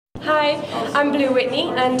Hi, I'm Blue Whitney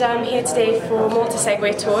and I'm here today for Malta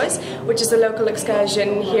Segway Tours, which is a local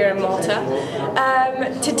excursion here in Malta.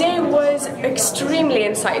 Today was extremely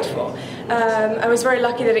insightful. I was very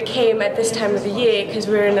lucky that it came at this time of the year because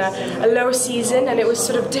we were in a low season and it was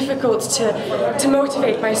sort of difficult to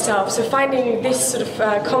motivate myself. So finding this sort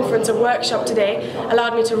of conference or workshop today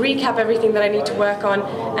allowed me to recap everything that I need to work on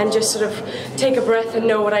and just sort of take a breath and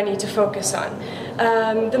know what I need to focus on.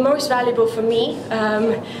 The most valuable for me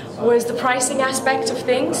was the pricing aspect of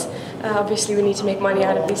things. Obviously we need to make money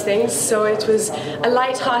out of these things, so it was a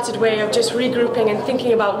light-hearted way of just regrouping and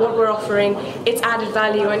thinking about what we're offering, its added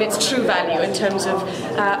value and its true value in terms of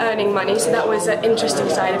earning money, so that was an interesting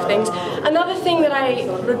side of things. Another thing that I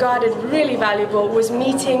regarded really valuable was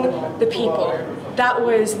meeting the people. That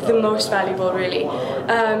was the most valuable, really,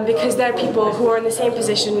 because there are people who are in the same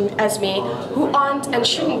position as me who aren't and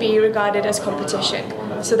shouldn't be regarded as competition.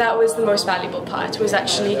 So that was the most valuable part, was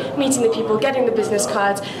actually meeting the people, getting the business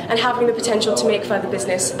cards and having the potential to make further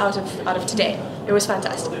business out of today. It was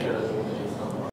fantastic.